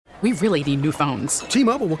We really need new phones.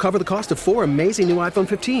 T-Mobile will cover the cost of 4 amazing new iPhone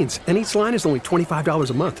 15s, and each line is only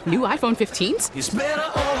 $25 a month. New iPhone 15s? It's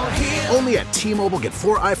better over here. Only at T-Mobile, get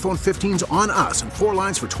 4 iPhone 15s on us and 4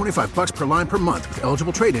 lines for $25 per line per month with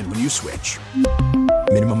eligible trade-in when you switch.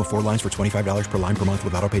 Minimum of 4 lines for $25 per line per month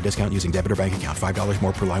with autopay discount using debit or bank account. $5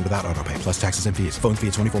 more per line without autopay, plus taxes and fees. Phone fee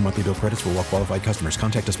at 24 monthly bill credits for well-qualified customers.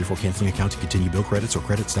 Contact us before canceling account to continue bill credits or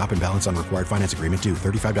credit stop and balance on required finance agreement due.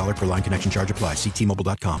 $35 per line connection charge applies. See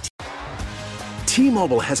T-Mobile.com.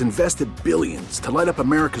 T-Mobile has invested billions to light up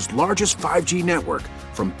America's largest 5G network,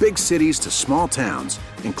 from big cities to small towns,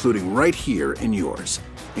 including right here in yours.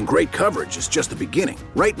 And great coverage is just the beginning.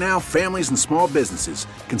 Right now, families and small businesses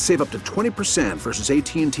can save up to 20% versus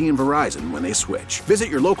AT&T and Verizon when they switch. Visit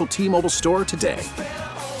your local T-Mobile store today.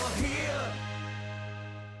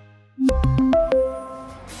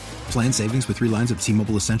 Plan savings with 3 lines of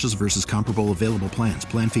T-Mobile Essentials versus comparable available plans.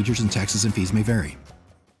 Plan features and taxes and fees may vary.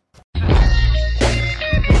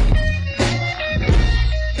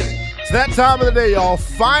 It's that time of the day, y'all.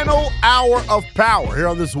 Final hour of power here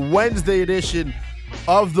on this Wednesday edition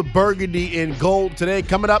of the Burgundy in Gold. Today,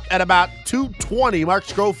 coming up at about 2:20, Mark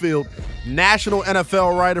Schofield, national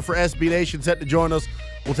NFL writer for SB Nation, set to join us.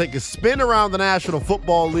 We'll take a spin around the National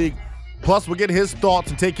Football League. Plus, we'll get his thoughts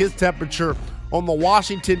and take his temperature on the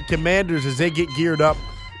Washington Commanders as they get geared up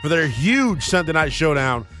for their huge Sunday night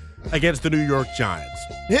showdown against the New York Giants.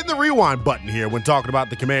 Hitting the rewind button here when talking about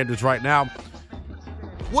the Commanders right now.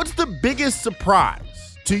 What's the biggest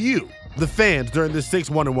surprise to you, the fans, during this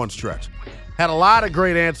 6-1-1 stretch? Had a lot of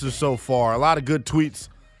great answers so far. A lot of good tweets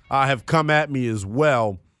have come at me as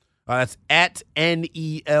well. That's at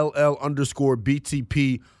NELL_BTP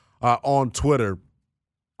on Twitter.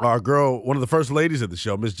 Our girl, one of the first ladies of the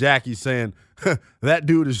show, Miss Jackie, saying, that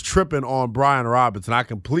dude is tripping on Brian Robinson. I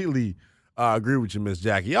completely agree with you, Miss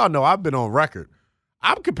Jackie. Y'all know I've been on record.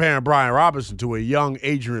 I'm comparing Brian Robinson to a young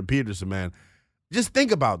Adrian Peterson, man. Just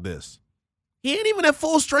think about this. He ain't even at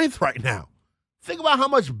full strength right now. Think about how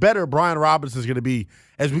much better Brian Robinson is going to be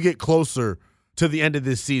as we get closer to the end of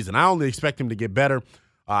this season. I only expect him to get better.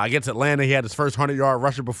 Against Atlanta, he had his first 100-yard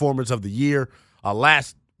rushing performance of the year.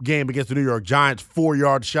 Last game against the New York Giants, 4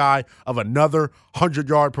 yards shy of another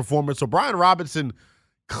 100-yard performance. So Brian Robinson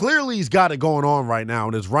clearly has got it going on right now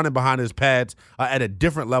and is running behind his pads at a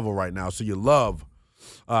different level right now. So you love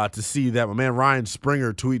to see that. My man Ryan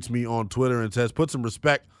Springer tweets me on Twitter and says, put some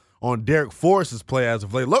respect on Derek Forrest's play as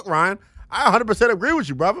of late. Look, Ryan, I 100% agree with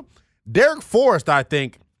you, brother. Derek Forrest, I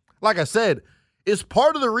think, like I said, is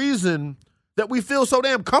part of the reason that we feel so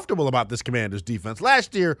damn comfortable about this Commanders defense.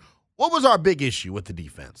 Last year, what was our big issue with the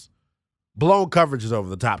defense? Blown coverages over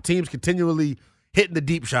the top. Teams continually hitting the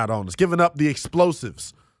deep shot on us, giving up the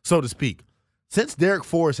explosives, so to speak. Since Derek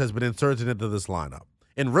Forrest has been inserted into this lineup,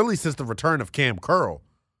 and really since the return of Cam Curl,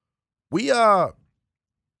 we haven't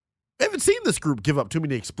seen this group give up too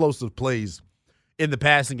many explosive plays in the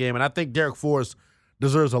passing game, and I think Derek Forrest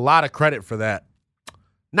deserves a lot of credit for that.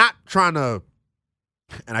 Not trying to,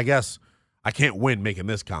 and I guess I can't win making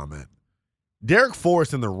this comment. Derek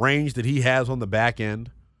Forrest, in the range that he has on the back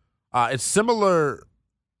end, it's similar,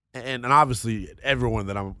 and obviously everyone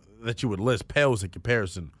that you would list pales in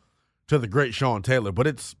comparison to the great Sean Taylor, but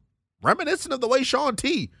it's reminiscent of the way Sean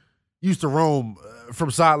T used to roam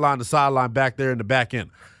from sideline to sideline back there in the back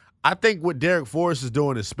end. I think what Derek Forrest is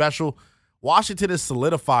doing is special. Washington has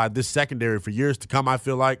solidified this secondary for years to come. I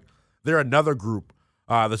feel like they're another group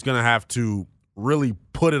that's going to have to really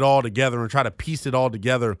put it all together and try to piece it all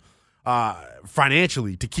together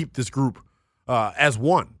financially to keep this group as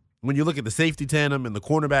one. When you look at the safety tandem and the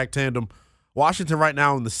cornerback tandem, Washington right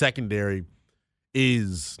now in the secondary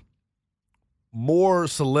is more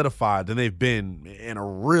solidified than they've been in a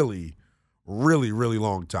really, really, really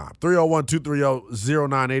long time.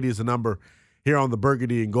 301-230-0980 is the number here on the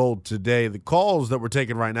Burgundy and Gold today. The calls that we're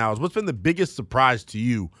taking right now is what's been the biggest surprise to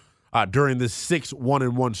you during this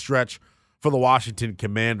 6-1-1 stretch for the Washington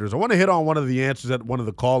Commanders. I want to hit on one of the answers that one of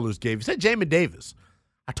the callers gave. He said Jamin Davis.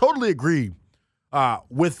 I totally agree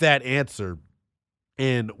with that answer.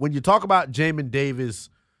 And when you talk about Jamin Davis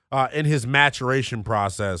in his maturation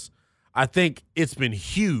process, I think it's been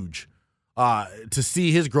huge to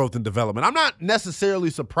see his growth and development. I'm not necessarily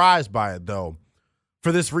surprised by it, though,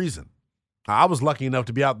 for this reason. I was lucky enough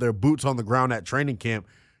to be out there, boots on the ground at training camp.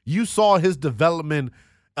 You saw his development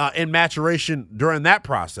and maturation during that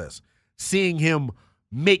process, seeing him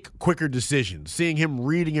make quicker decisions, seeing him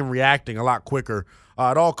reading and reacting a lot quicker.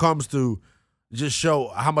 It all comes to just show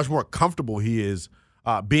how much more comfortable he is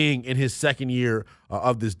being in his second year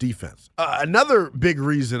of this defense. Another big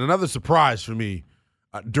reason, another surprise for me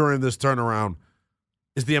during this turnaround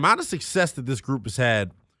is the amount of success that this group has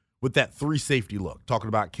had with that 3 safety look, talking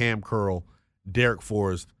about Cam Curl, Derek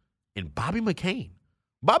Forrest, and Bobby McCain.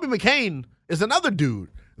 Bobby McCain is another dude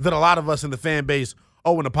that a lot of us in the fan base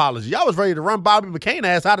owe an apology. I was ready to run Bobby McCain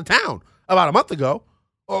ass out of town about a month ago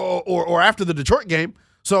or after the Detroit game.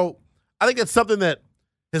 So I think it's something that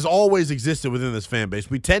has always existed within this fan base.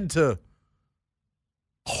 We tend to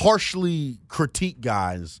harshly critique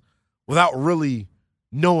guys without really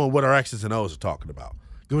knowing what our X's and O's are talking about.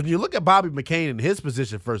 Because when you look at Bobby McCain and his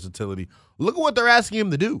position versatility, look at what they're asking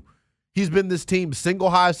him to do. He's been this team's single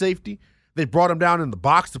high safety. They brought him down in the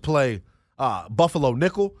box to play Buffalo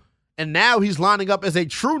nickel, and now he's lining up as a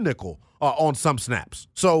true nickel on some snaps.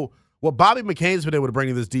 So what Bobby McCain's been able to bring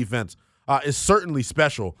to this defense is certainly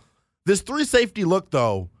special. This 3 safety look,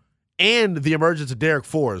 though, and the emergence of Derek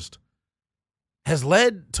Forrest has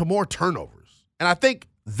led to more turnovers. And I think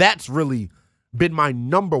that's really been my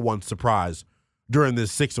number one surprise during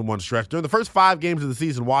this 6-1 stretch. During the first 5 games of the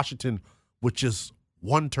season, Washington with just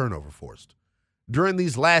 1 turnover forced. During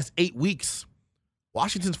these last 8 weeks,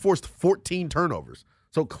 Washington's forced 14 turnovers.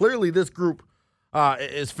 So clearly this group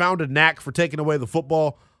has found a knack for taking away the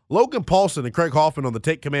football. Logan Paulson and Craig Hoffman on the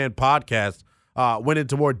Take Command podcast went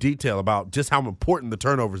into more detail about just how important the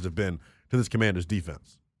turnovers have been to this Commanders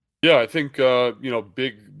defense. Yeah, I think,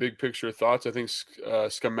 big picture thoughts. I think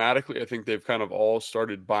schematically, I think they've kind of all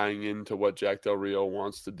started buying into what Jack Del Rio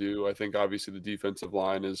wants to do. I think obviously the defensive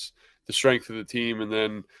line is the strength of the team. And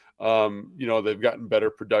then, they've gotten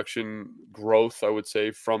better production growth, I would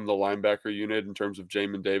say, from the linebacker unit in terms of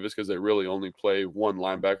Jamin Davis, because they really only play one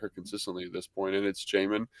linebacker consistently at this point, and it's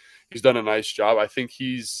Jamin. He's done a nice job. I think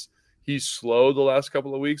he's slow the last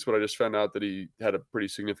couple of weeks, but I just found out that he had a pretty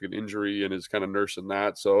significant injury and is kind of nursing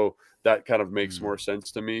that. So that kind of makes more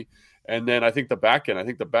sense to me. And then I think the back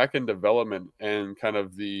end development and kind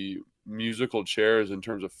of the musical chairs in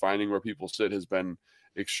terms of finding where people sit has been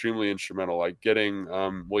extremely instrumental, like getting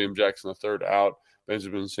William Jackson III out,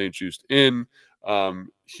 Benjamin St-Juste in,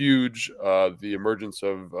 huge. The emergence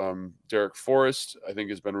of Derek Forrest, I think,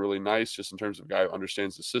 has been really nice just in terms of a guy who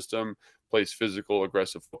understands the system, plays physical,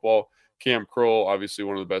 aggressive football. Cam Curl, obviously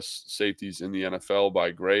one of the best safeties in the NFL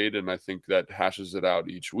by grade, and I think that hashes it out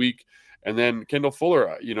each week. And then Kendall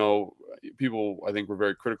Fuller, people I think were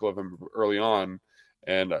very critical of him early on,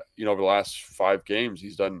 and over the last 5 games,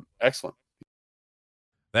 he's done excellent.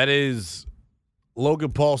 That is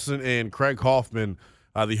Logan Paulson and Craig Hoffman,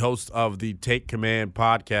 the hosts of the Take Command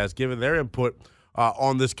podcast, giving their input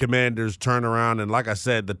on this Commanders turnaround. And like I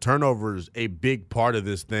said, the turnover is a big part of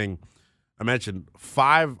this thing. I mentioned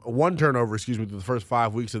one turnover, through the first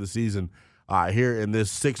 5 weeks of the season. Here in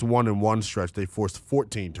this 6-1-1 stretch, they forced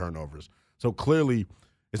 14 turnovers. So clearly,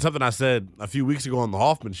 it's something I said a few weeks ago on the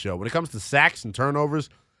Hoffman show. When it comes to sacks and turnovers,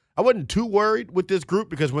 I wasn't too worried with this group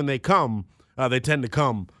because when they come, they tend to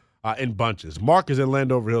come in bunches. Mark is in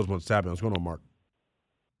Landover Hills. What's happening? What's going on, Mark?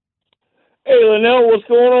 Hey, Linnell, what's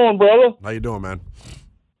going on, brother? How you doing, man?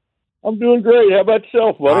 I'm doing great. How about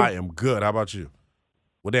yourself, buddy? I am good. How about you?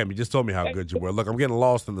 Well, damn, you just told me how good you were. Look, I'm getting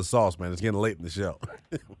lost in the sauce, man. It's getting late in the show.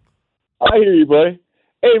 I hear you, buddy.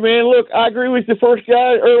 Hey, man, look, I agree with the first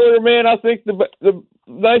guy earlier, man. I think the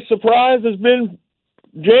nice surprise has been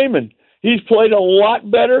Jamin. He's played a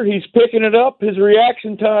lot better. He's picking it up. His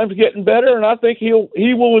reaction time's getting better, and I think he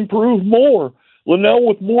will improve more, Linnell,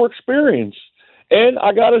 with more experience. And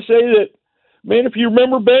I got to say that, man, if you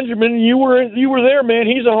remember Benjamin, you were there, man.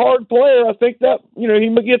 He's a hard player. I think that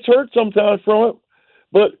he gets hurt sometimes from it,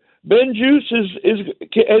 but Ben Juice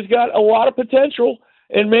has got a lot of potential.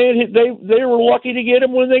 And man, they were lucky to get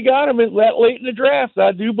him when they got him that late in the draft,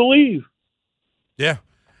 I do believe. Yeah.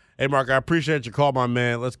 Hey, Mark, I appreciate your call, my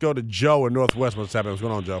man. Let's go to Joe in Northwest. What's happening? What's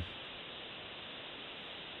going on, Joe?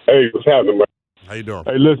 Hey, what's happening, man? How you doing?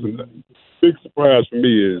 Hey, listen, big surprise for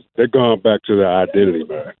me is they're going back to their identity,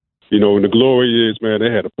 man. In the glory years, man,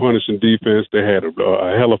 they had a punishing defense. They had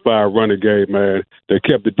a hellified running game, man. They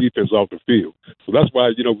kept the defense off the field. So that's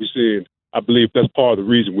why, we're seeing, I believe that's part of the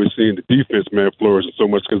reason we're seeing the defense, man, flourishing so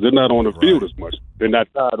much because they're not on the field as much. They're not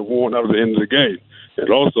tired of worn out at the end of the game.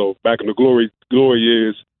 And also, back in the glory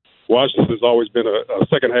years, Washington's always been a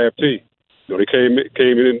second-half team. They came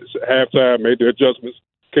in at halftime, made their adjustments,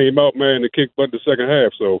 came out, man, and kicked butt in the second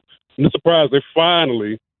half. So I'm surprised they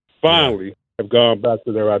finally have gone back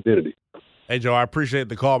to their identity. Hey, Joe, I appreciate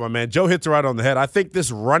the call, my man. Joe hits it right on the head. I think this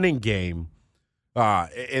running game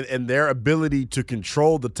and their ability to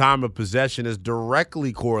control the time of possession is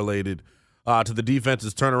directly correlated to the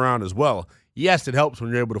defense's turnaround as well. Yes, it helps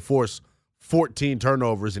when you're able to force 14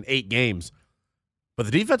 turnovers in 8 games. But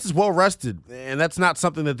the defense is well rested, and that's not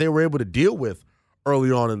something that they were able to deal with early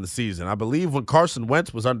on in the season. I believe when Carson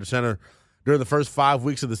Wentz was under center, during the first 5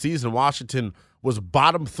 weeks of the season, Washington was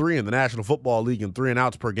bottom 3 in the National Football League in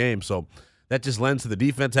 3-and-outs per game. So that just lends to the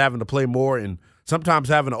defense having to play more and sometimes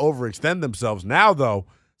having to overextend themselves. Now, though,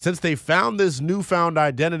 since they found this newfound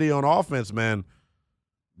identity on offense, man,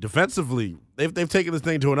 defensively, they've taken this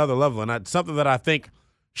thing to another level, and it's something that I think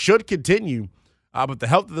should continue. But the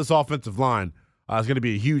health of this offensive line is going to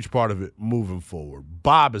be a huge part of it moving forward.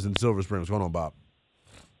 Bob is in Silver Spring. What's going on, Bob?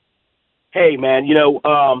 Hey, man,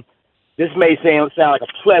 this may sound like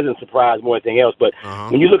a pleasant surprise more than anything else, but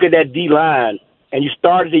when you look at that D-line and you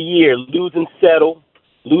started the year losing Settle,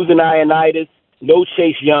 losing Ioannidis, no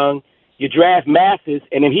Chase Young, you draft Mathis,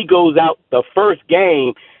 and then he goes out the first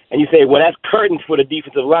game, and you say, well, that's curtains for the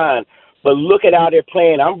defensive line. But look at how they're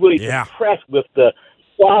playing. I'm really impressed with the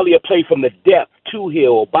quality of play from the depth.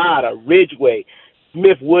 Toohill, Obata, Ridgeway,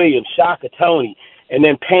 Smith-Williams, Shaka Tony, and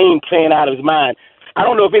then Payne playing out of his mind. I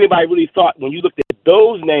don't know if anybody really thought when you looked at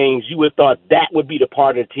those names, you would have thought that would be the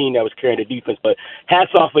part of the team that was carrying the defense. But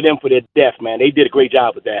hats off for them for their depth, man. They did a great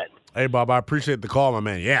job with that. Hey, Bob, I appreciate the call, my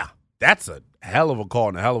man. Yeah, that's a hell of a call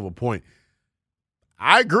and a hell of a point.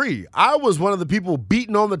 I agree. I was one of the people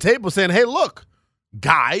beating on the table saying, hey, look,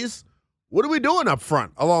 guys, what are we doing up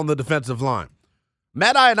front along the defensive line?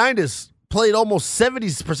 Matt Ioannidis played almost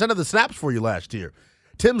 70% of the snaps for you last year.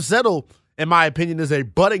 Tim Settle, in my opinion, is a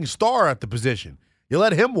budding star at the position. You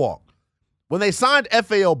let him walk. When they signed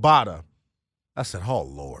F.A. Obata, I said, oh,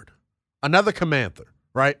 Lord, another Commander,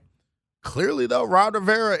 right? Clearly, though, Ron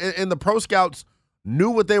Rivera and the Pro Scouts knew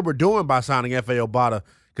what they were doing by signing F.A. Obata,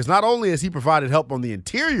 because not only has he provided help on the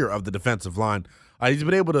interior of the defensive line, he's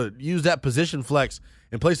been able to use that position flex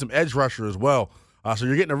and play some edge rusher as well. So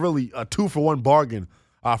you're getting a really 2-for-1 bargain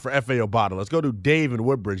for F.A. Obata. Let's go to Dave in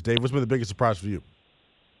Woodbridge. Dave, what's been the biggest surprise for you?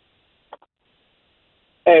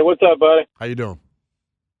 Hey, what's up, buddy? How you doing?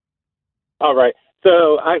 All right.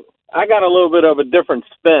 So I got a little bit of a different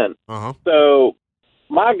spin. So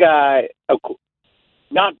my guy,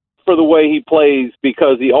 not for the way he plays,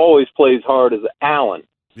 because he always plays hard, is Allen.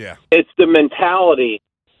 Yeah. It's the mentality.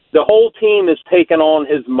 The whole team is taking on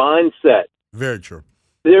his mindset. Very true.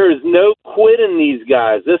 There is no quitting these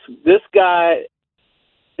guys. This guy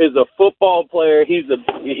is a football player. He's a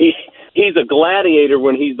gladiator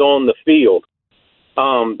when he's on the field.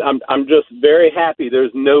 I'm just very happy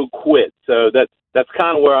there's no quit. So that's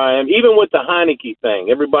kind of where I am. Even with the Heineke thing,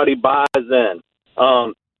 everybody buys in.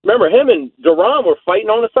 Remember, him and Duran were fighting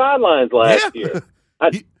on the sidelines last year.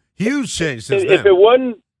 Huge change since if then. it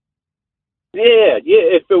wasn't,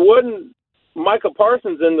 if it wasn't Micah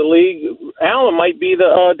Parsons in the league, Allen might be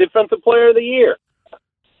the defensive player of the year.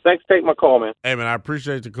 Thanks for taking my call, man. Hey, man, I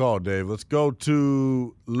appreciate the call, Dave. Let's go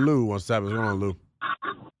to Lou. What's going on, Lou?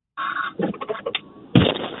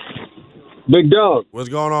 Big dog. What's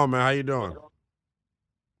going on, man? How you doing?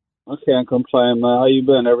 I can't complain, man. How you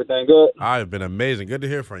been? Everything good? I've been amazing. Good to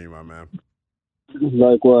hear from you, my man.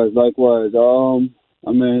 Likewise.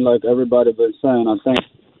 I mean, like everybody been saying, I think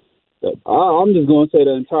that I'm just going to say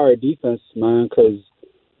the entire defense, man, because,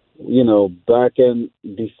 back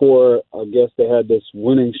before, I guess they had this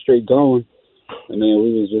winning streak going, and then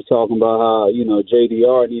we was just talking about how,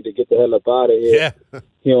 JDR need to get the hell up out of here. Yeah.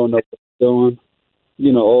 He don't know what he's doing,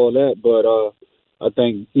 all that. But I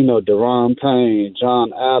think, Deron Payne,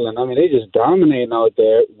 John Allen, I mean, they just dominating out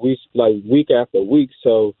there week after week.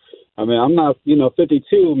 So, I mean, I'm not,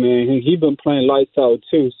 52, man. He been playing lights out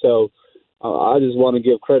too. So I just want to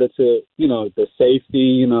give credit to, the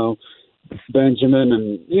safety, Benjamin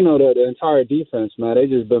and, the entire defense, man. They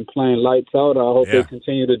just been playing lights out. I hope they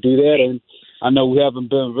continue to do that. And I know we haven't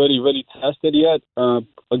been really, really tested yet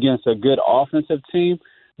against a good offensive team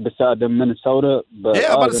beside the Minnesota. But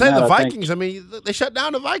yeah, I'm about to say the Vikings. I mean, they shut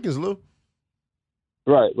down the Vikings, Lou.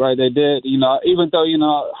 Right, they did. Even though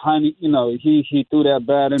Heine, he threw that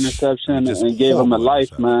bad interception and gave him a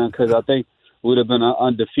life, man. Because I think would have been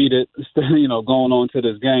undefeated, going on to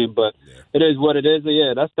this game. But it is what it is.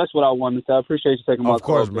 Yeah, that's what I wanted to say. I appreciate you taking my call. Of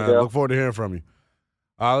course, man. Look forward to hearing from you.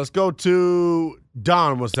 Let's go to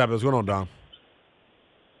Don. What's happening? What's going on, Don?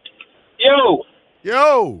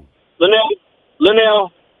 Yo.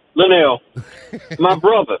 Linnell, my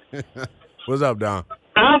brother. What's up, Don?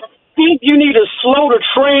 I think you need to slow the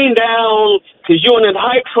train down because you on that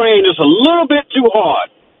hype train is a little bit too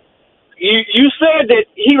hard. You said that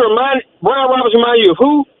Brian Roberts reminded you of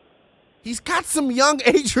who? He's got some young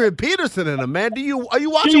Adrian Peterson in him, man. Are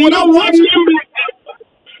you watching what I'm watching?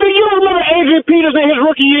 Do you remember Adrian Peterson his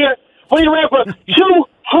rookie year when he ran for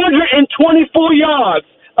 224 yards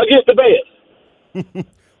against the Bears?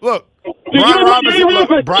 Look,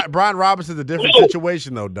 Brian Robinson's a different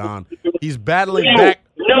situation, though, Don. He's battling back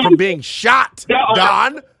from being shot,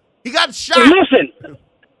 Don. He got shot. Listen,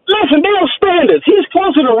 Dale Standards. He's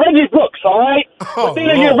closer to Reggie Brooks, all right? But then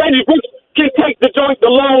again, Reggie Brooks can take the joint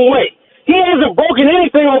the long way. He hasn't broken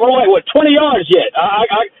anything over, 20 yards yet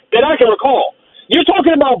that I can recall. You're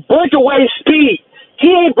talking about breakaway speed.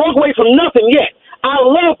 He ain't broke away from nothing yet. I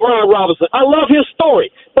love Brian Robinson. I love his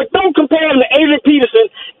story. But don't compare him to Adrian Peterson,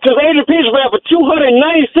 because Adrian Peterson ran for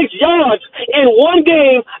 296 yards in one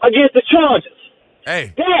game against the Chargers.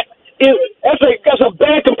 Hey. That's a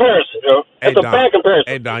bad comparison, yo. That's a bad comparison.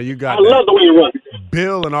 Hey, Don, you got I love the way you run.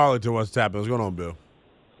 Bill in Arlington wants to tap in. What's going on, Bill?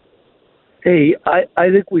 Hey, I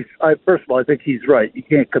think first of all, I think he's right. You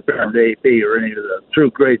can't compare him to AP or any of the true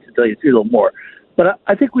greats until you see a little more. But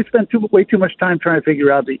I think we spend way too much time trying to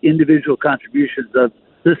figure out the individual contributions of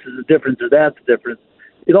this is the difference or that's the difference.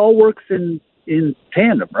 It all works in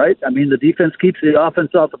tandem, right? I mean, the defense keeps the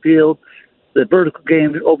offense off the field. The vertical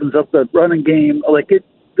game opens up the running game.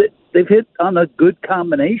 They've hit on a good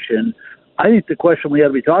combination. I think the question we have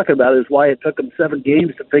to be talking about is why it took them 7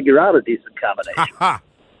 games to figure out a decent combination.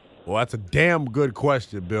 Well, that's a damn good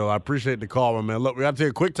question, Bill. I appreciate the call, my man. Look, we got to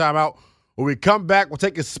take a quick time out. When we come back, we'll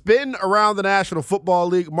take a spin around the National Football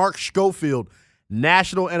League. Mark Schofield,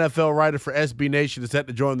 national NFL writer for SB Nation, is set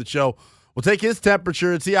to join the show. We'll take his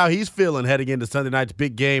temperature and see how he's feeling heading into Sunday night's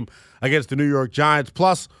big game against the New York Giants.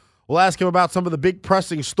 Plus, we'll ask him about some of the big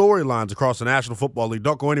pressing storylines across the National Football League.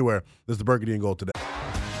 Don't go anywhere. This is the Burgundy and Gold today.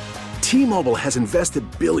 T-Mobile has invested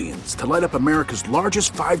billions to light up America's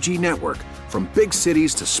largest 5G network, from big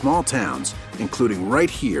cities to small towns, including right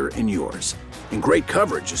here in yours. And great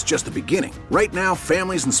coverage is just the beginning. Right now,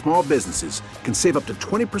 families and small businesses can save up to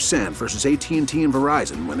 20% versus AT&T and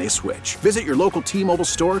Verizon when they switch. Visit your local T-Mobile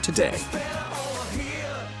store today.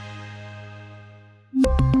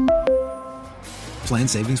 Plan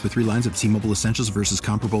savings with 3 lines of T-Mobile Essentials versus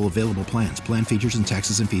comparable available plans. Plan features and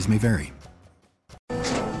taxes and fees may vary.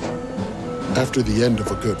 After the end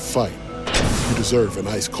of a good fight, you deserve an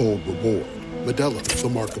ice-cold reward. Modelo is the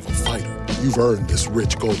mark of a fighter. You've earned this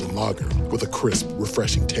rich golden lager with a crisp,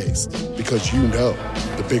 refreshing taste. Because you know,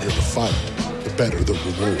 the bigger the fight, the better the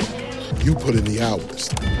reward. You put in the hours,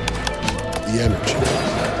 the energy,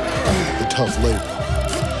 the tough labor.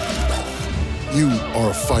 You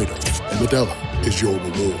are a fighter, and Modelo is your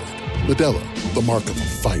reward. Modelo, the mark of a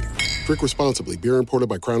fighter. Drink responsibly. Beer imported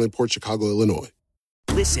by Crown Imports, Chicago, Illinois.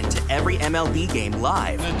 Listen to every MLB game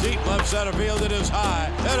live. In the deep left center field, it is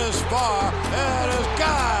high, it is far, it is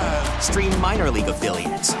gone. Stream minor league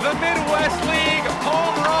affiliates. The Midwest League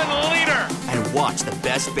home run leader. And watch the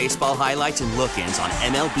best baseball highlights and look-ins on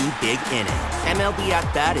MLB Big Inning. MLB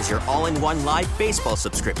At Bat is your all-in-one live baseball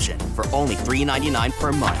subscription for only $3.99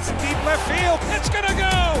 per month. Deep left field, it's gonna go.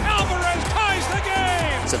 Alvarez ties the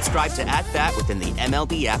game. Subscribe to At Bat within the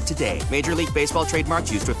MLB app today. Major League Baseball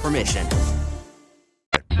trademarks used with permission.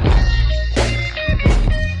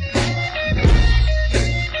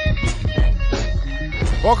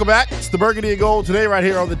 Welcome back. It's the Burgundy and Gold today right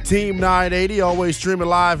here on the Team 980. Always streaming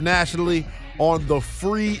live nationally on the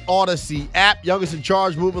free Odyssey app. Youngest in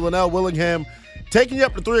charge, moving Linnell Willingham, taking you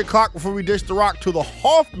up to 3 o'clock before we dish the rock to the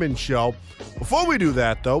Hoffman Show. Before we do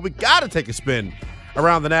that, though, we got to take a spin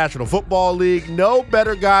around the National Football League. No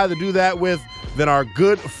better guy to do that with than our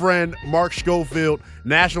good friend Mark Schofield,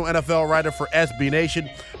 national NFL writer for SB Nation.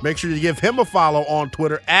 Make sure you give him a follow on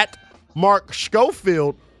Twitter at Mark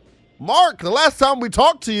Schofield. Mark, the last time we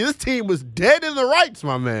talked to you, this team was dead in the rights,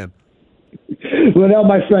 my man. Well, now,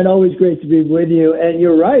 my friend, always great to be with you. And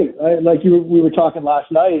you're right. We were talking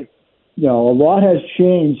last night. A lot has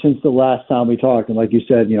changed since the last time we talked. And like you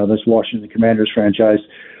said, this Washington Commanders franchise,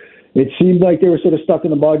 it seemed like they were sort of stuck in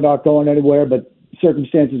the mud, not going anywhere. But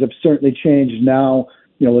circumstances have certainly changed now,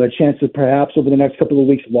 with a chance to perhaps over the next couple of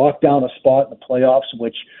weeks lock down a spot in the playoffs,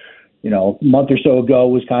 which, a month or so ago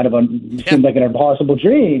was kind of seemed like an impossible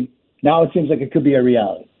dream. Now it seems like it could be a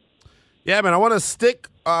reality. Yeah, man, I want to stick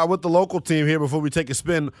with the local team here before we take a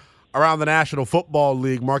spin around the National Football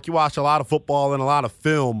League. Mark, you watch a lot of football and a lot of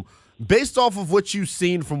film. Based off of what you've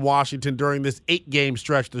seen from Washington during this 8-game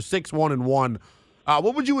stretch, they're 6-1-1,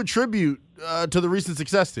 what would you attribute to the recent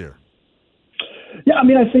success here? Yeah,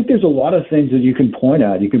 I think there's a lot of things that you can point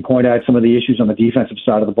at. You can point at some of the issues on the defensive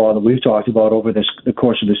side of the ball that we've talked about over the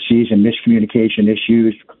course of the season, miscommunication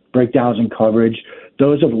issues, breakdowns in coverage.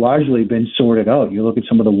 Those have largely been sorted out. You look at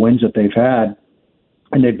some of the wins that they've had,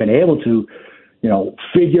 and they've been able to,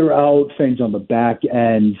 figure out things on the back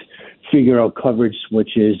end, figure out coverage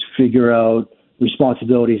switches, figure out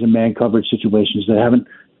responsibilities in man coverage situations that haven't,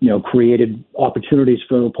 created opportunities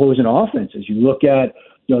for opposing offenses. You look at,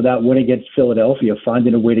 that win against Philadelphia,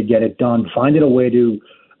 finding a way to get it done, finding a way to,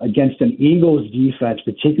 against an Eagles defense,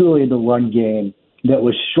 particularly in the run game, that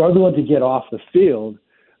was struggling to get off the field,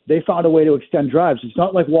 they found a way to extend drives. It's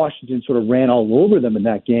not like Washington sort of ran all over them in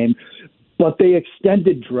that game, but they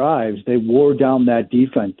extended drives. They wore down that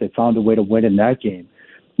defense. They found a way to win in that game.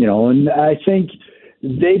 And I think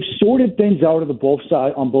they've sorted things out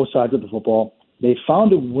on both sides of the football. They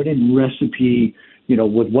found a winning recipe,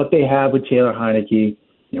 with what they have with Taylor Heineke,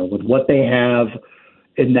 with what they have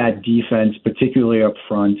in that defense, particularly up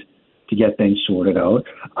front, to get things sorted out.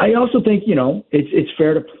 I also think, it's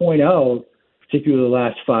fair to point out, particularly the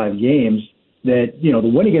last 5 games, that, the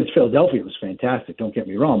win against Philadelphia was fantastic, don't get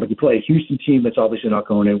me wrong, but you play a Houston team that's obviously not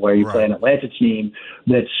going anywhere. You play an Atlanta team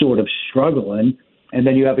that's sort of struggling, and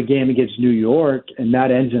then you have a game against New York, and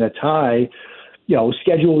that ends in a tie.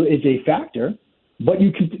 Schedule is a factor, but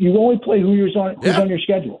you only play who's on your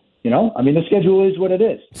schedule. The schedule is what it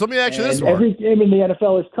is. So let me ask you this, Mark. Every game in the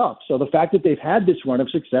NFL is tough, so the fact that they've had this run of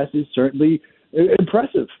success is certainly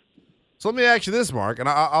impressive. So let me ask you this, Mark, and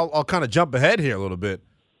I'll kind of jump ahead here a little bit.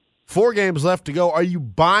 4 games left to go. Are you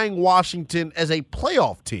buying Washington as a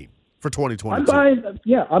playoff team for 2022?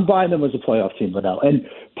 I'm buying them as a playoff team now. And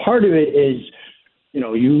part of it is,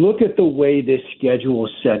 you look at the way this schedule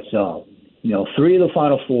sets up. 3 of the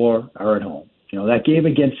final 4 are at home. That game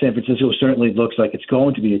against San Francisco certainly looks like it's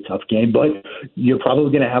going to be a tough game, but you're probably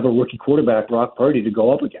going to have a rookie quarterback, Brock Purdy, to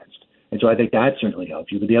go up against. And so I think that certainly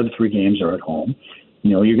helps you. But the other 3 games are at home.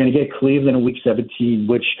 You're going to get Cleveland in Week 17,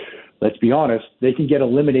 which, let's be honest, they can get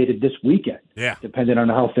eliminated this weekend, depending on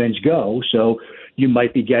how things go. So you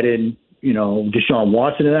might be getting, Deshaun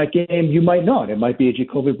Watson in that game. You might not. It might be a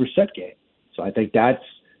Jacoby Brissett game. So I think that's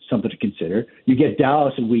something to consider. You get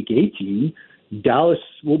Dallas in Week 18. Dallas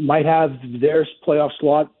might have their playoff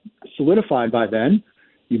slot solidified by then.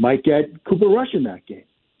 You might get Cooper Rush in that game.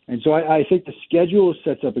 And so I think the schedule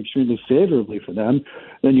sets up extremely favorably for them.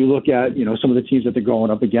 Then you look at, some of the teams that they're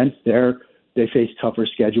going up against there, they face tougher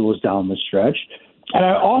schedules down the stretch. And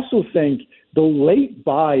I also think the late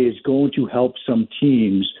bye is going to help some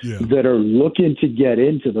teams that are looking to get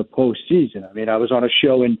into the postseason. I was on a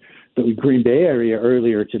show in the Green Bay area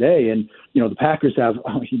earlier today, and, the Packers have,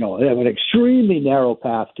 they have an extremely narrow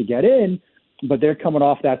path to get in, but they're coming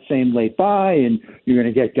off that same late bye, and you're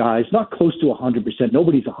going to get guys not close to 100%.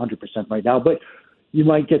 Nobody's 100% right now, but you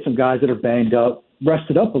might get some guys that are banged up,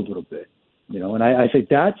 rested up a little bit, and I think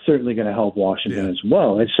that's certainly going to help Washington as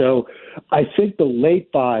well. And so I think the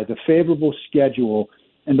late bye, the favorable schedule,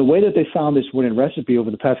 and the way that they found this winning recipe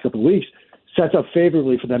over the past couple of weeks sets up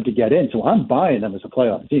favorably for them to get in. So I'm buying them as a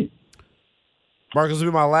playoff team. Marcus, this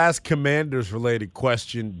will be my last Commanders-related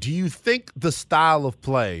question. Do you think the style of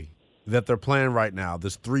play that they're playing right now,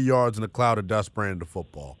 this 3 yards in a cloud of dust brand of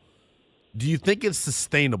football, do you think it's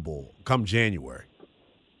sustainable come January?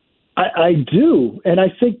 I do, and I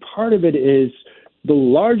think part of it is the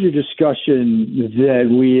larger discussion that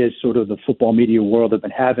we as sort of the football media world have been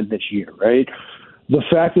having this year, right? The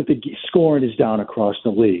fact that the scoring is down across the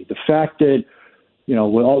league, the fact that,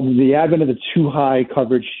 with all the advent of the too high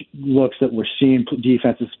coverage looks that we're seeing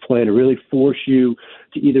defenses play to really force you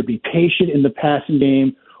to either be patient in the passing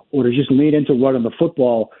game or to just lean into running the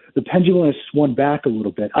football, the pendulum has swung back a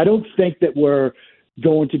little bit. I don't think that we're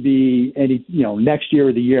going to be any, next year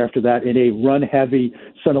or the year after that in a run-heavy,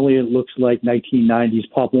 suddenly it looks like 1990s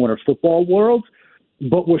Pop Warner football world.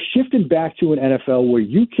 But we're shifting back to an NFL where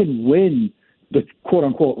you can win the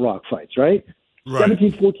quote-unquote rock fights, right?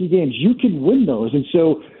 17, 14 games, you can win those. And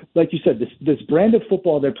so, like you said, this brand of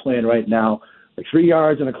football they're playing right now, like 3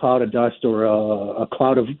 yards in a cloud of dust or a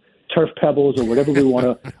cloud of turf pebbles or whatever we want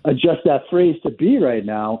to adjust that phrase to be right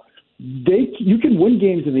now, you can win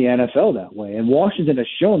games in the NFL that way. And Washington has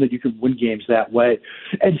shown that you can win games that way.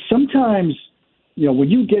 And sometimes, when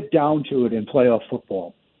you get down to it in playoff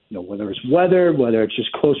football, whether it's weather, whether it's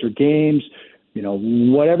just closer games,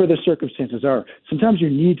 whatever the circumstances are, sometimes you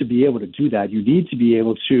need to be able to do that. You need to be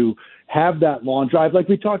able to have that long drive like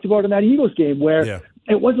we talked about in that Eagles game where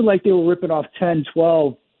it wasn't like they were ripping off 10,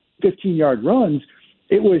 12, 15-yard runs.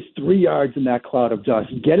 It was 3 yards in that cloud of dust.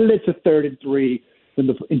 Get it to 3rd and 3, then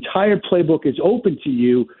the entire playbook is open to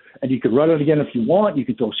you, and you can run it again if you want. You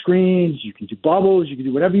can throw screens. You can do bubbles. You can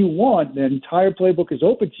do whatever you want. The entire playbook is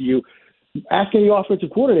open to you. Ask any offensive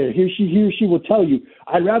coordinator. He or she will tell you,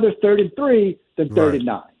 I'd rather 3rd and 3 than 3rd and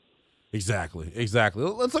 9. Exactly.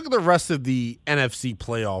 Let's look at the rest of the NFC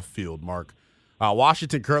playoff field, Mark.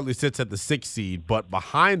 Washington currently sits at the 6th seed, but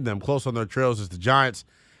behind them, close on their trails, is the Giants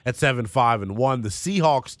at 7-5-1. The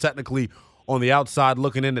Seahawks technically on the outside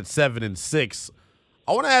looking in at 7-6.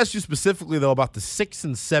 I want to ask you specifically, though, about the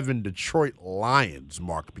 6-7 Detroit Lions,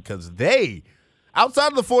 Mark, because they, outside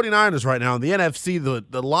of the 49ers right now in the NFC,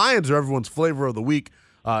 the Lions are everyone's flavor of the week.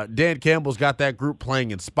 Dan Campbell's got that group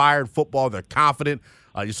playing inspired football. They're confident.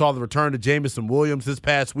 You saw the return to Jamison Williams this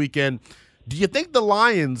past weekend. Do you think the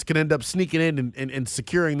Lions can end up sneaking in and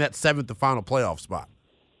securing that 7th and final playoff spot?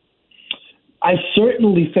 I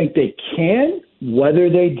certainly think they can. Whether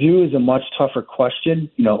they do is a much tougher question.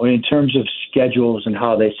 In terms of schedules and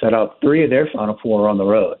how they set up, 3 of their Final Four are on the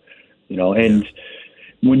road. And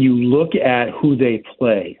when you look at who they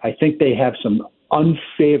play, I think they have some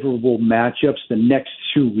unfavorable matchups the next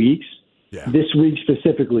 2 weeks. Yeah. This week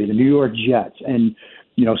specifically, the New York Jets. And,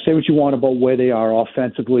 say what you want about where they are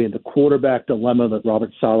offensively and the quarterback dilemma that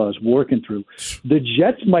Robert Saleh is working through. The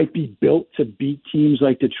Jets might be built to beat teams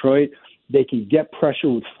like Detroit. They can get pressure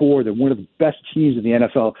with 4. They're one of the best teams in the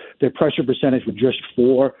NFL. Their pressure percentage with just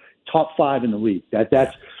 4, top 5 in the league.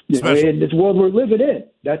 That's in this world we're living in.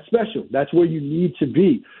 That's special. That's where you need to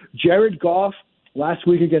be. Jared Goff last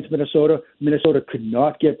week against Minnesota could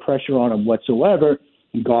not get pressure on him whatsoever,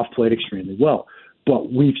 and Goff played extremely well.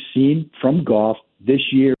 But we've seen from Goff this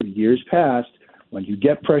year, years past, when you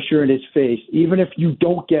get pressure in his face, even if you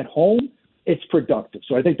don't get home, it's productive.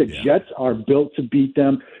 So I think the Jets are built to beat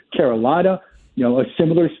them. Carolina, a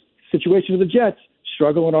similar situation to the Jets,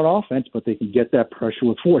 struggling on offense, but they can get that pressure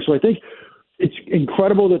with 4. So I think it's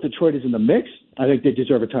incredible that Detroit is in the mix. I think they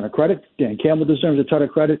deserve a ton of credit. Dan Campbell deserves a ton of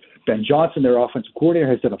credit. Ben Johnson, their offensive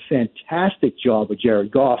coordinator, has done a fantastic job with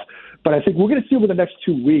Jared Goff. But I think we're going to see over the next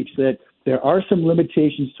 2 weeks that there are some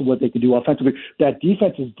limitations to what they can do offensively. That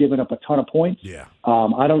defense has given up a ton of points. Yeah.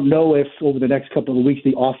 I don't know if over the next couple of weeks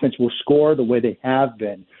the offense will score the way they have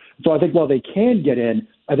been. So I think while they can get in,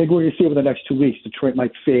 I think we're going to see over the next 2 weeks Detroit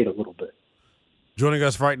might fade a little bit. Joining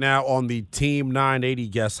us right now on the Team 980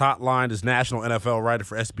 guest hotline is national NFL writer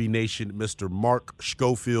for SB Nation, Mr. Mark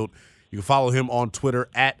Schofield. You can follow him on Twitter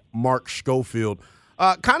at Mark Schofield.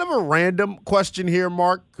 Kind of a random question here,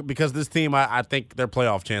 Mark, because this team, I think their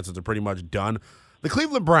playoff chances are pretty much done. The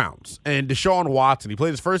Cleveland Browns and Deshaun Watson, he played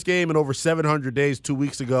his first game in over 700 days 2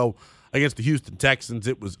 weeks ago against the Houston Texans.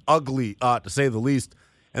 It was ugly, to say the least.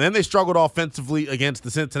 And then they struggled offensively against the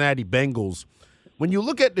Cincinnati Bengals. When you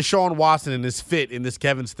look at Deshaun Watson and his fit in this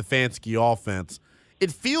Kevin Stefanski offense,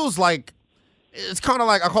 it feels like it's kind of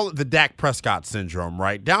like, I call it the Dak Prescott syndrome,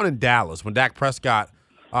 right? Down in Dallas, when Dak Prescott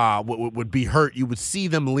would be hurt, you would see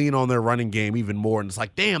them lean on their running game even more. And it's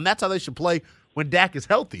like, damn, that's how they should play when Dak is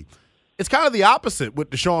healthy. It's kind of the opposite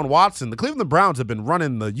with Deshaun Watson. The Cleveland Browns have been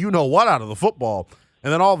running the you-know-what out of the football.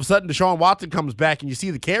 And then all of a sudden, Deshaun Watson comes back and you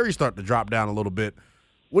see the carries start to drop down a little bit.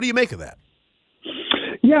 What do you make of that?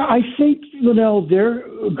 Yeah, I think, Linnell, they're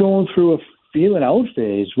going through a feeling out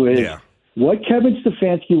phase with what Kevin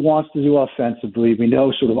Stefanski wants to do offensively. We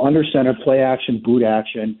know sort of under center, play action, boot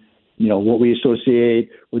action, what we associate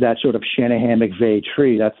with that sort of Shanahan-McVay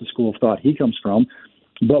tree. That's the school of thought he comes from.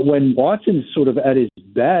 But when Watson's sort of at his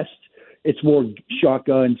best, it's more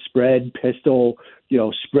shotgun, spread, pistol,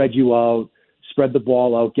 spread you out, spread the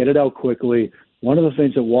ball out, get it out quickly. One of the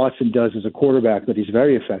things that Watson does as a quarterback that he's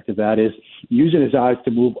very effective at is using his eyes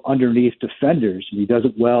to move underneath defenders. And he does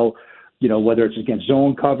it well, whether it's against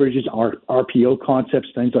zone coverages, RPO concepts,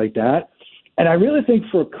 things like that. And I really think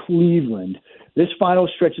for Cleveland, this final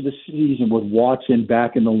stretch of the season with Watson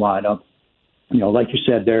back in the lineup, like you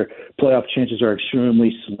said, their playoff chances are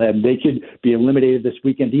extremely slim. They could be eliminated this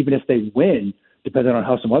weekend, even if they win, depending on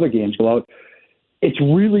how some other games go out. It's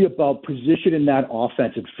really about positioning that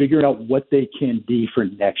offense and figuring out what they can do for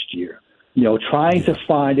next year. Trying to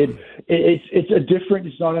find it.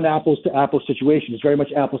 It's not an apples to apples situation. It's very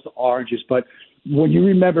much apples to oranges. But when you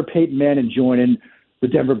remember Peyton Manning joining the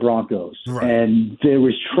Denver Broncos, and there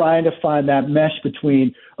was trying to find that mesh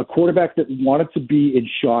between a quarterback that wanted to be in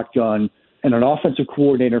shotgun and an offensive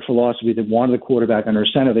coordinator philosophy that wanted the quarterback under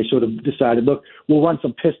center, they sort of decided, look, we'll run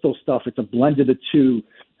some pistol stuff. It's a blend of the two,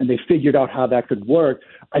 and they figured out how that could work.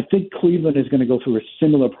 I think Cleveland is going to go through a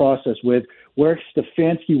similar process with where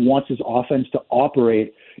Stefanski wants his offense to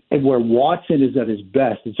operate and where Watson is at his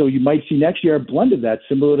best. And so you might see next year a blend of that,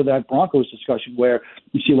 similar to that Broncos discussion, where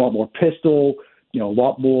you see a lot more pistol, a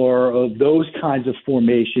lot more of those kinds of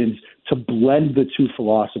formations to blend the two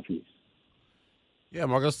philosophies. Yeah,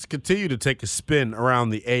 Mark, let's continue to take a spin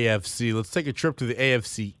around the AFC. Let's take a trip to the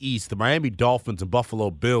AFC East. The Miami Dolphins and Buffalo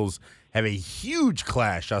Bills have a huge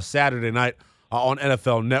clash Saturday night on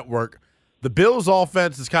NFL Network. The Bills'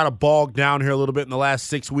 offense is kind of bogged down here a little bit in the last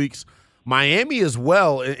 6 weeks. Miami as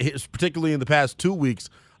well, particularly in the past 2 weeks.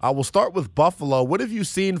 We'll start with Buffalo. What have you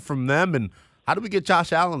seen from them, and how do we get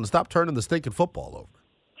Josh Allen to stop turning the stinking football over?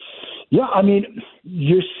 Yeah, I mean,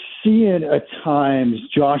 you're seeing at times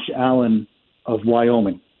Josh Allen of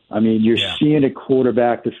Wyoming. I mean, you're seeing a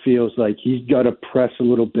quarterback that feels like he's got to press a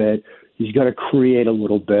little bit. He's got to create a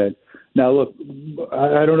little bit. Now, look,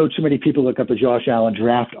 I don't know too many people that got the Josh Allen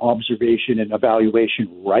draft observation and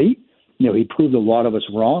evaluation right. He proved a lot of us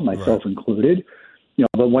wrong, myself included.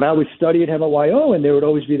 But when I would study him at Wyoming, there would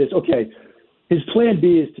always be this, okay, his plan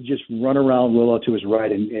B is to just run around, roll out to his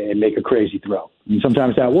right, and make a crazy throw. And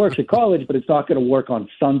sometimes that works at college, but it's not going to work on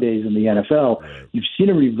Sundays in the NFL. You've seen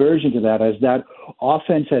a reversion to that as that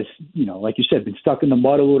offense has, like you said, been stuck in the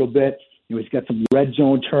mud a little bit. He's got some red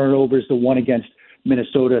zone turnovers. The one against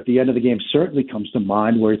Minnesota at the end of the game certainly comes to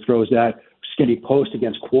mind, where he throws that skinny post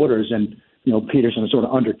against quarters, and Peterson sort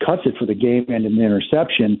of undercuts it for the game and an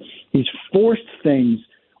interception. He's forced things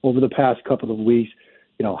over the past couple of weeks.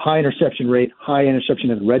 High interception rate, high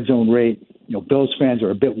interception in the red zone rate. Bills fans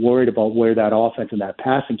are a bit worried about where that offense and that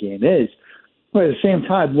passing game is. But at the same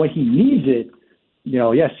time, when he needs it,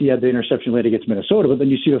 yes, he had the interception late against Minnesota, but then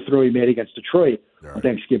you see the throw he made against Detroit on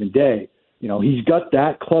Thanksgiving Day. He's got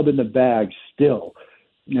that club in the bag still.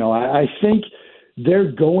 I think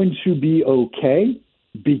they're going to be okay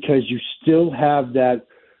because you still have that,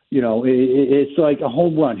 it's like a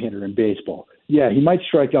home run hitter in baseball. Yeah, he might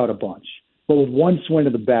strike out a bunch. But with one swing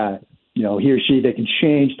of the bat, he or she, they can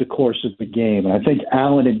change the course of the game. And I think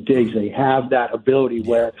Allen and Diggs, they have that ability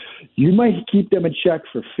where you might keep them in check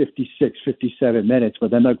for 56, 57 minutes,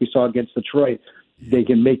 but then like we saw against Detroit, they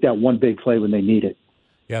can make that one big play when they need it.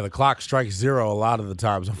 Yeah, the clock strikes zero a lot of the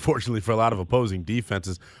times, unfortunately, for a lot of opposing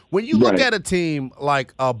defenses. When you look at a team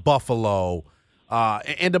like Buffalo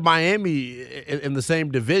and a Miami in the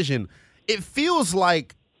same division, it feels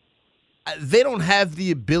like they don't have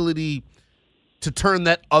the ability to turn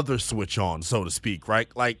that other switch on, so to speak, right?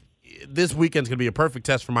 Like, this weekend's going to be a perfect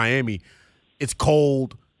test for Miami. It's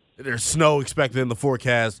cold. There's snow expected in the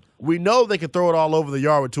forecast. We know they can throw it all over the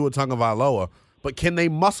yard with Tua Tagovailoa, but can they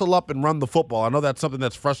muscle up and run the football? I know that's something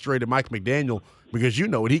that's frustrated Mike McDaniel because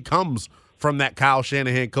he comes from that Kyle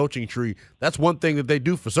Shanahan coaching tree. That's one thing that they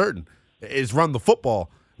do for certain is run the football.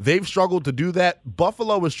 They've struggled to do that.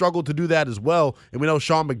 Buffalo has struggled to do that as well, and we know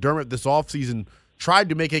Sean McDermott this offseason tried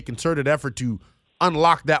to make a concerted effort to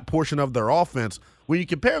unlock that portion of their offense. When you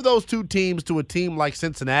compare those two teams to a team like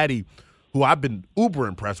Cincinnati, who I've been uber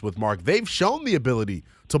impressed with, Mark, they've shown the ability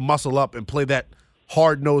to muscle up and play that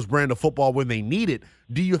hard-nosed brand of football when they need it.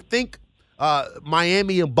 Do you think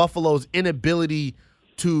Miami and Buffalo's inability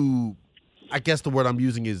to, I guess the word I'm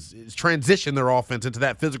using is transition their offense into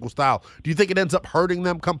that physical style, do you think it ends up hurting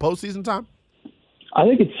them come postseason time? I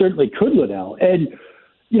think it certainly could, Liddell. And,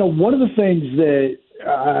 one of the things that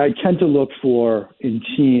I tend to look for in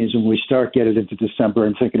teams when we start getting into December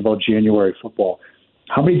and thinking about January football,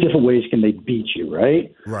 how many different ways can they beat you,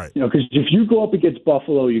 right? Right. Because if you go up against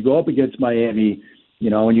Buffalo, you go up against Miami,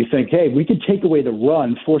 and you think, hey, we can take away the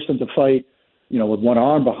run, force them to fight, with one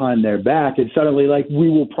arm behind their back, and suddenly, like we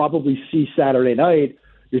will probably see Saturday night,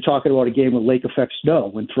 you're talking about a game with lake effect snow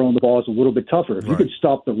when throwing the ball is a little bit tougher. If you could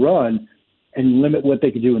stop the run and limit what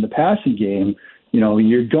they could do in the passing game,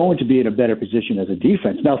 you're going to be in a better position as a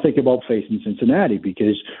defense. Now think about facing Cincinnati,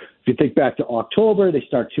 because if you think back to October, they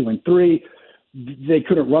start 2-3. They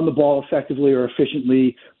couldn't run the ball effectively or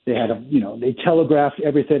efficiently. They had they telegraphed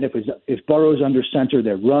everything. If Burrow's under center,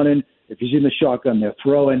 they're running. If he's in the shotgun, they're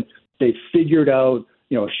throwing. They figured out,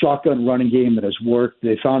 a shotgun running game that has worked.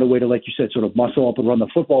 They found a way to, like you said, sort of muscle up and run the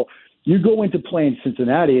football. You go into playing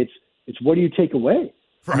Cincinnati, it's what do you take away?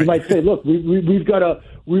 Right. You might say, look, we've got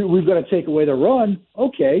to take away the run.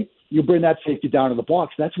 Okay, you bring that safety down to the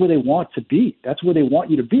box. That's where they want to be. That's where they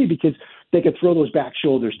want you to be, because they could throw those back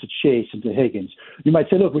shoulders to Chase and to Higgins. You might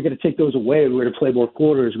say, look, we're going to take those away. We're going to play more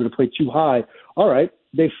quarters. We're going to play too high. All right,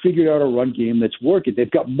 they've figured out a run game that's working.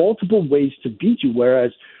 They've got multiple ways to beat you,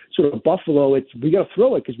 whereas sort of Buffalo, we got to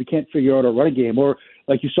throw it because we can't figure out a running game. Or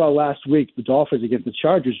like you saw last week, the Dolphins against the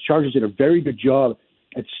Chargers. The Chargers did a very good job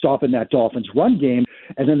at stopping that Dolphins run game,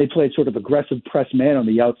 and then they played sort of aggressive press man on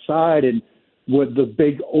the outside, and with the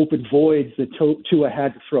big open voids that Tua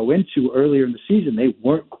had to throw into earlier in the season, they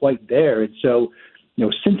weren't quite there. And so,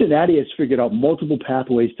 Cincinnati has figured out multiple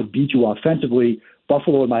pathways to beat you offensively.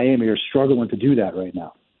 Buffalo and Miami are struggling to do that right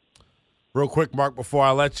now. Real quick, Mark, before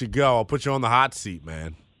I let you go, I'll put you on the hot seat,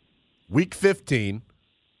 man. Week 15,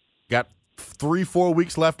 got 3-4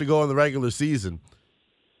 weeks left to go in the regular season.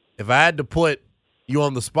 If I had to put you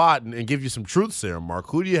on the spot and give you some truth serum, Mark,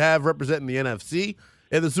 who do you have representing the NFC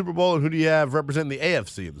in the Super Bowl, and who do you have representing the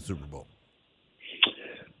AFC in the Super Bowl?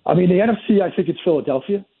 I mean, the NFC, I think it's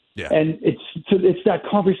Philadelphia. Yeah. And it's that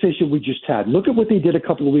conversation we just had. Look at what they did a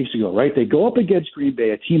couple of weeks ago, right? They go up against Green Bay,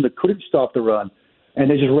 a team that couldn't stop the run,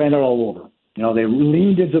 and they just ran it all over. You know, they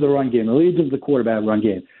leaned into the run game, they leaned into the quarterback run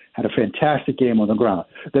game, had a fantastic game on the ground.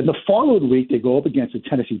 Then the following week, they go up against the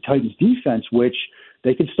Tennessee Titans defense, which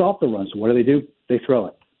they can stop the run. So what do? They throw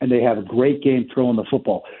it. And they have a great game throwing the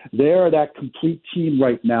football. They're that complete team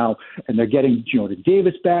right now, and they're getting Jordan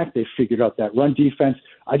Davis back. They figured out that run defense.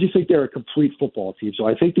 I just think they're a complete football team. So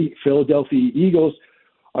I think the Philadelphia Eagles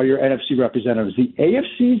are your NFC representatives. The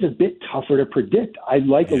AFC is a bit tougher to predict. I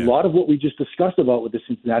like a lot of what we just discussed about with the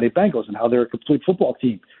Cincinnati Bengals and how they're a complete football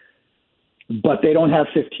team. But they don't have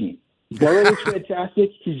 15. Burrow is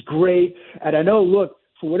fantastic. He's great. And I know, look,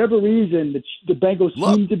 for whatever reason, the Bengals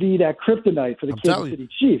seem to be that kryptonite for the Kansas City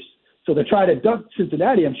Chiefs. So they're trying to duck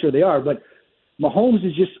Cincinnati. I'm sure they are. But Mahomes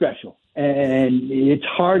is just special. And it's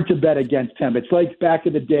hard to bet against him. It's like back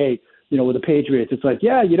in the day, you know, with the Patriots. It's like,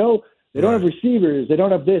 yeah, you know, they don't have receivers. They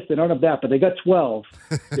don't have this. They don't have that. But they got 12.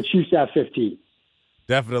 The Chiefs have 15.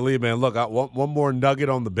 Definitely, man. Look, I want one more nugget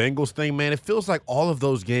on the Bengals thing, man. It feels like all of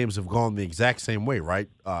those games have gone the exact same way, right?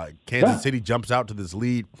 Kansas City jumps out to this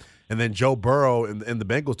lead, and then Joe Burrow and the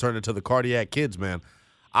Bengals turn into the cardiac kids, man.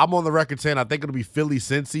 I'm on the record saying I think it'll be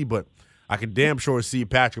Philly-Cincy, but I can damn sure see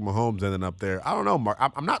Patrick Mahomes ending up there. I don't know, Mark.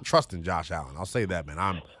 I'm not trusting Josh Allen. I'll say that, man.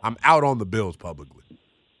 I'm out on the Bills publicly.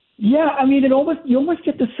 Yeah, I mean, you almost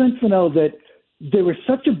get the sense, you know, that there was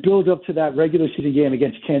such a build-up to that regular season game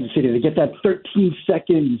against Kansas City. They get that 13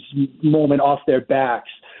 seconds moment off their backs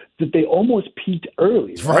that they almost peaked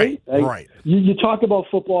early, right? Right. You talk about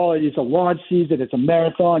football, it's a launch season, it's a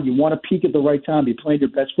marathon. You want to peak at the right time, be playing your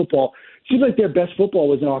best football. It seems like their best football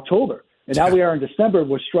was in October. And now we are in December,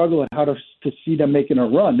 we're struggling how to see them making a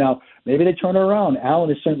run. Now, maybe they turn it around. Allen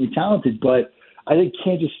is certainly talented, but I think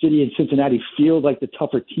Kansas City and Cincinnati feel like the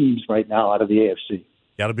tougher teams right now out of the AFC.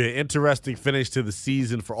 It'll be an interesting finish to the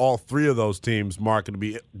season for all three of those teams, Mark. It'll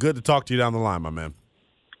be good to talk to you down the line, my man.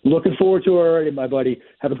 Looking forward to it already, my buddy.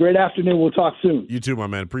 Have a great afternoon. We'll talk soon. You too, my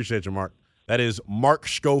man. Appreciate you, Mark. That is Mark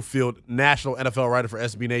Schofield, national NFL writer for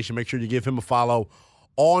SB Nation. Make sure you give him a follow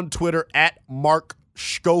on Twitter at Mark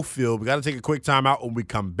Schofield. We got to take a quick time out. When we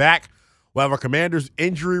come back, we'll have our Commanders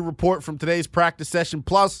injury report from today's practice session.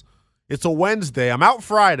 Plus, it's a Wednesday. I'm out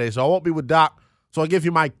Friday, so I won't be with Doc. So I'll give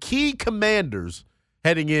you my key Commanders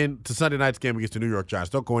heading into Sunday night's game against the New York Giants.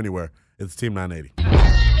 Don't go anywhere. It's Team 980.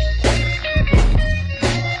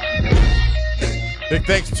 Big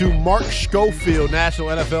thanks to Mark Schofield, national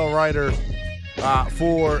NFL writer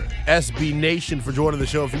for SB Nation, for joining the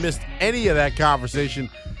show. If you missed any of that conversation,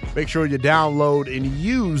 make sure you download and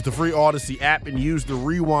use the free Odyssey app and use the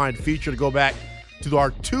rewind feature to go back to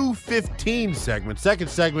our 2:15 segment, second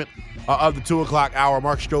segment of the 2 o'clock hour.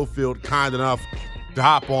 Mark Schofield, kind enough to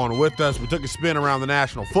hop on with us. We took a spin around the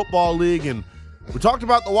National Football League, and we talked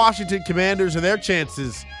about the Washington Commanders and their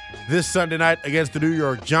chances this Sunday night against the New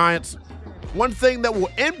York Giants. One thing that will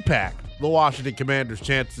impact the Washington Commanders'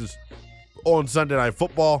 chances on Sunday Night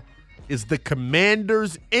Football is the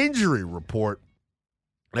Commanders' injury report.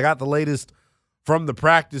 I got the latest from the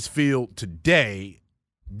practice field today.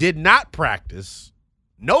 Did not practice.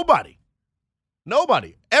 Nobody.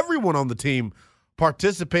 Everyone on the team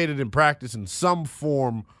participated in practice in some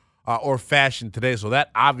form or fashion today. So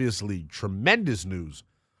that obviously tremendous news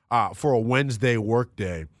for a Wednesday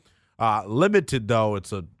workday. Limited, though.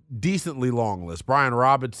 It's a decently long list. Brian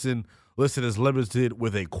Robinson listed as limited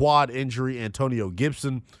with a quad injury. Antonio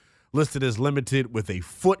Gibson listed as limited with a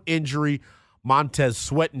foot injury. Montez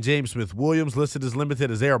Sweat and James Smith-Williams listed as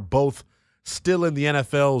limited, as they are both still in the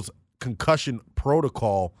NFL's concussion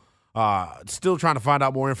protocol. Still trying to find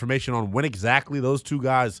out more information on when exactly those two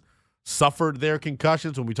guys suffered their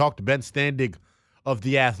concussions. When we talked to Ben Standig of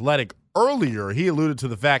The Athletic earlier, he alluded to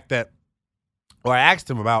the fact that, or I asked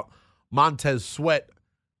him about Montez Sweat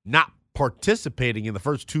not participating in the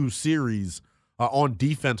first two series on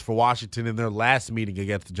defense for Washington in their last meeting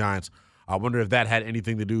against the Giants. I wonder if that had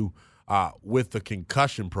anything to do with the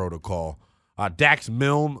concussion protocol. Dax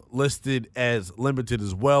Milne listed as limited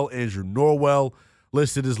as well. Andrew Norwell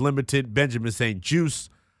listed as limited. Benjamin St. Juste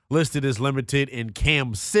listed as limited. And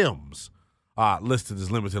Cam Sims listed as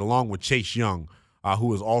limited, along with Chase Young,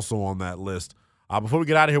 who is also on that list. Before we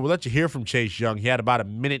get out of here, we'll let you hear from Chase Young. He had about a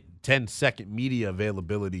minute, 10-second media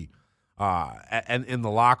availability and in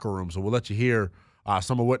the locker room. So we'll let you hear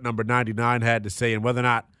some of what number 99 had to say and whether or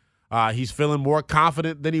not he's feeling more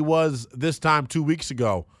confident than he was this time 2 weeks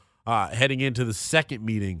ago heading into the second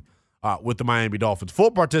meeting with the Miami Dolphins.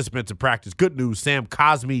 Full participants in practice. Good news, Sam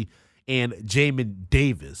Cosmi and Jamin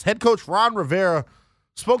Davis. Head coach Ron Rivera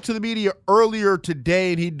spoke to the media earlier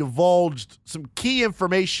today, and he divulged some key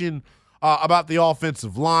information about the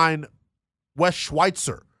offensive line. Wes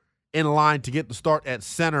Schweitzer in line to get the start at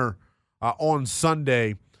center on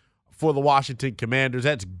Sunday for the Washington Commanders.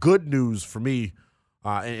 That's good news for me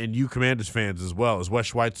and you Commanders fans as well, as Wes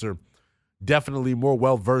Schweitzer definitely more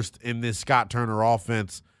well-versed in this Scott Turner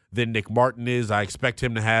offense than Nick Martin is. I expect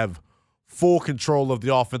him to have full control of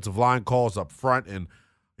the offensive line calls up front, and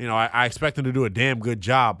I expect him to do a damn good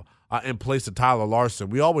job in place of Tyler Larson.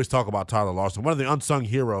 We always talk about Tyler Larson, one of the unsung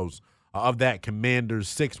heroes of that Commanders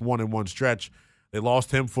 6-1-1 stretch. They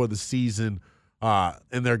lost him for the season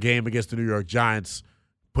in their game against the New York Giants,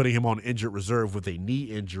 putting him on injured reserve with a knee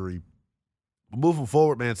injury. But moving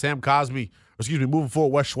forward, man, moving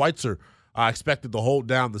forward, Wes Schweitzer expected to hold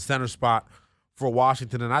down the center spot for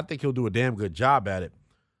Washington, and I think he'll do a damn good job at it.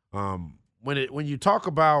 When you talk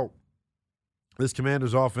about this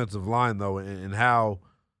Commanders offensive line, though, and how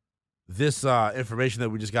this information that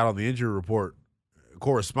we just got on the injury report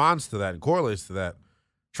corresponds to that and correlates to that,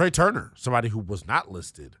 Trey Turner, somebody who was not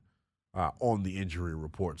listed on the injury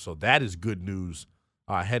report. So that is good news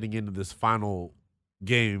heading into this final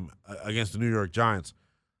game against the New York Giants.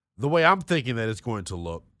 The way I'm thinking that it's going to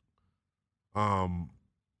look, I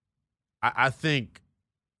think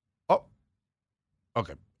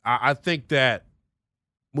that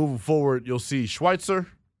moving forward, you'll see Schweitzer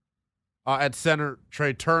at center,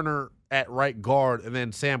 Trey Turner at right guard, and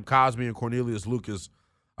then Sam Cosmi and Cornelius Lucas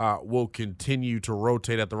will continue to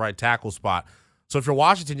rotate at the right tackle spot. So if you're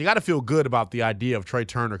Washington, you got to feel good about the idea of Trey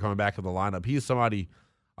Turner coming back in the lineup. He's somebody,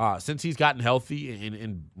 since he's gotten healthy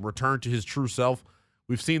and returned to his true self,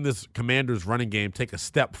 we've seen this Commanders running game take a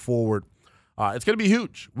step forward. It's going to be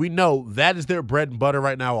huge. We know that is their bread and butter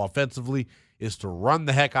right now offensively, is to run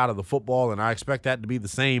the heck out of the football, and I expect that to be the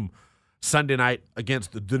same Sunday night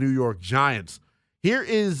against the New York Giants. Here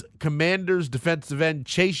is Commanders defensive end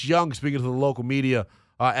Chase Young speaking to the local media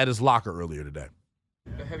at his locker earlier today.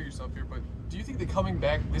 Ahead of yourself here, but do you think that coming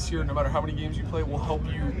back this year, no matter how many games you play, will help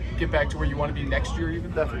you get back to where you want to be next year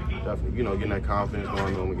even? Definitely. Getting that confidence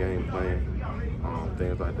going on the game plan,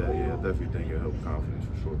 things like that. Yeah, definitely think it'll help confidence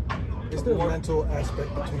for sure. Is there a mental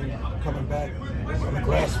aspect between coming back on the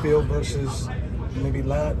grass field versus maybe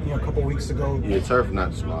a couple weeks ago? Yeah, turf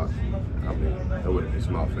not smart. I mean, it wouldn't be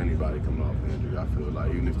smart for anybody coming off an injury. I feel like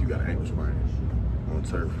even if you got an ankle sprain on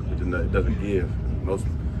turf, it doesn't give. Most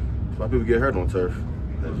people get hurt on turf,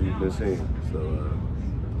 as you've been seeing. So,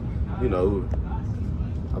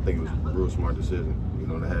 I think it was a real smart decision.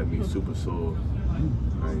 To have me super sore.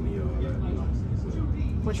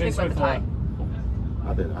 What'd you think about the tie?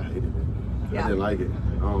 I hated it. Yeah. I didn't like it.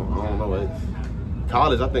 I don't know.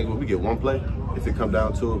 College, I think we get one play. If it come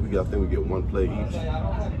down to it, I think we get one play each.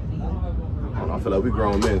 I feel like we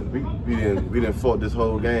grown men. We didn't fought this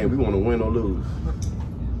whole game. We want to win or lose.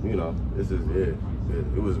 This is it.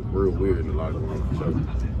 It was real weird in the locker room for sure.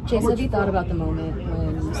 Chase, have you thought about the moment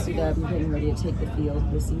when you see them getting ready to take the field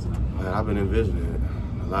this season? Man, I've been envisioning it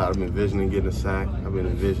a lot. I've been envisioning getting a sack. I've been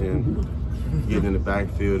envisioning getting in the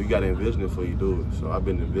backfield. You got to envision it before you do it. So I've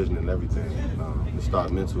been envisioning everything. It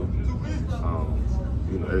starts mental.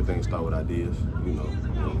 Everything starts with ideas,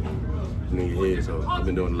 in your head. So I've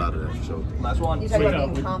been doing a lot of that for sure. Last one. You talk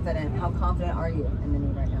about being confident. How confident are you in the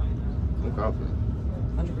knee right now? I'm confident.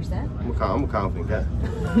 100%? I'm a confident guy.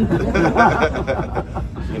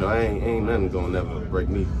 Ain't nothing gonna never break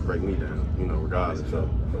me down, regardless. So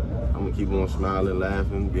I'm gonna keep on smiling,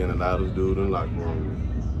 laughing, being the loudest dude in the locker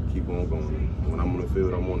room. Keep on going. When I'm on the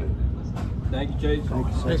field, I'm on it. Thank you, Chase.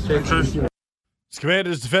 It's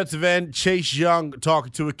Commanders defensive end Chase Young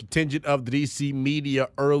talking to a contingent of the DC media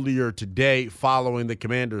earlier today following the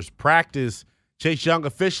Commanders practice. Chase Young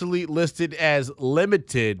officially listed as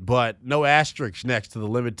limited, but no asterisk next to the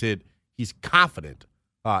limited. He's confident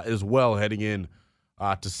as well heading in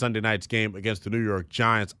to Sunday night's game against the New York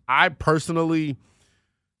Giants. I personally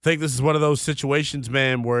think this is one of those situations,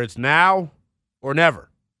 man, where it's now or never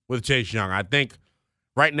with Chase Young. I think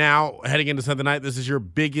right now, heading into Sunday night, this is your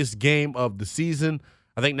biggest game of the season.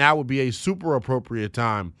 I think now would be a super appropriate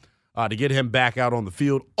time to get him back out on the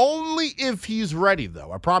field, only if he's ready,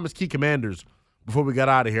 though. I promised Key Commanders before we got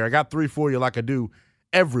out of here. I got 3 for you like I do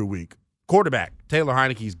every week. Quarterback, Taylor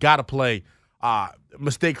Heinicke's got to play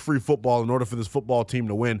mistake-free football in order for this football team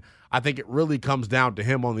to win. I think it really comes down to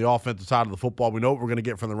him on the offensive side of the football. We know what we're going to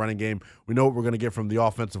get from the running game. We know what we're going to get from the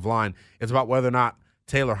offensive line. It's about whether or not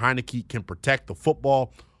Taylor Heinicke can protect the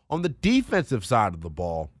football. On the defensive side of the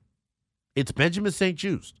ball, it's Benjamin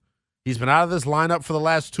St-Juste. He's been out of this lineup for the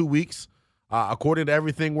last 2 weeks. According to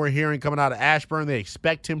everything we're hearing coming out of Ashburn, they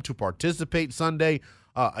expect him to participate Sunday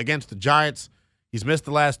against the Giants. He's missed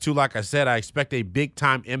the last 2. Like I said, I expect a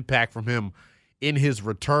big-time impact from him in his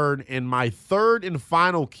return. And my third and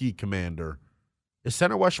final key commander is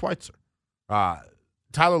center Wes Schweitzer.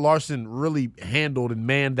 Tyler Larsen really handled and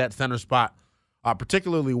manned that center spot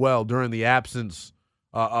particularly well during the absence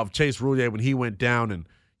of Chase Roullier when he went down. And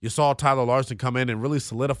you saw Tyler Larsen come in and really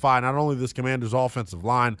solidify not only this Commanders' offensive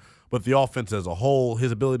line, but the offense as a whole,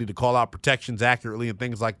 his ability to call out protections accurately and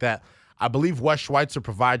things like that. I believe Wes Schweitzer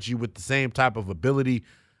provides you with the same type of ability,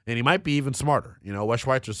 and he might be even smarter. You know, Wes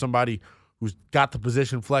Schweitzer is somebody who's got the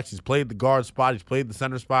position flex. He's played the guard spot. He's played the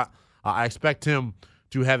center spot. I expect him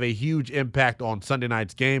to have a huge impact on Sunday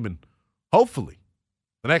night's game, and hopefully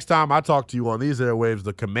the next time I talk to you on these airwaves,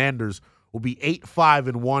 the Commanders will be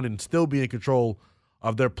 8-5-1 and still be in control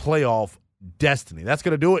of their playoff destiny. That's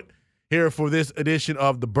going to do it here for this edition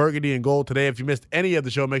of the Burgundy and Gold today. If you missed any of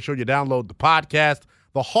the show, make sure you download the podcast.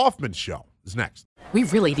 The Hoffman Show is next. We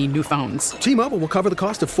really need new phones. T-Mobile will cover the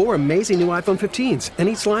cost of 4 amazing new iPhone 15s, and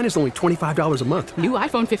each line is only $25 a month. New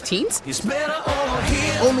iPhone 15s? It's better over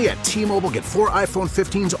here. Only at T-Mobile, get 4 iPhone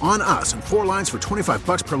 15s on us and 4 lines for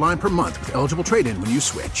 $25 per line per month with eligible trade-in when you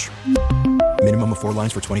switch. Minimum of 4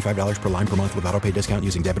 lines for $25 per line per month with autopay discount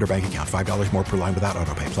using debit or bank account. $5 more per line without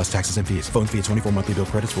autopay, plus taxes and fees. Phone fee at 24 monthly bill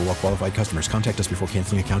credits for well-qualified customers. Contact us before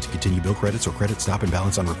canceling account to continue bill credits or credit stop and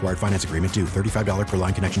balance on required finance agreement due. $35 per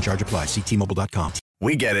line connection charge applies. See T-Mobile.com.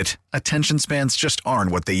 We get it. Attention spans just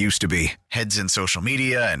aren't what they used to be. Heads in social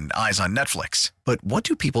media and eyes on Netflix. But what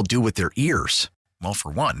do people do with their ears? Well,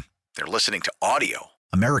 for one, they're listening to audio.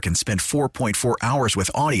 Americans spend 4.4 hours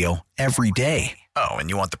with audio every day. Oh, and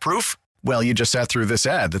you want the proof? Well, you just sat through this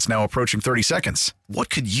ad that's now approaching 30 seconds.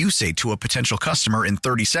 What could you say to a potential customer in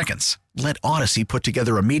 30 seconds? Let Odyssey put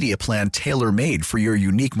together a media plan tailor-made for your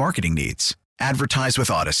unique marketing needs. Advertise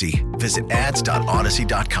with Odyssey. Visit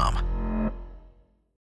ads.odyssey.com.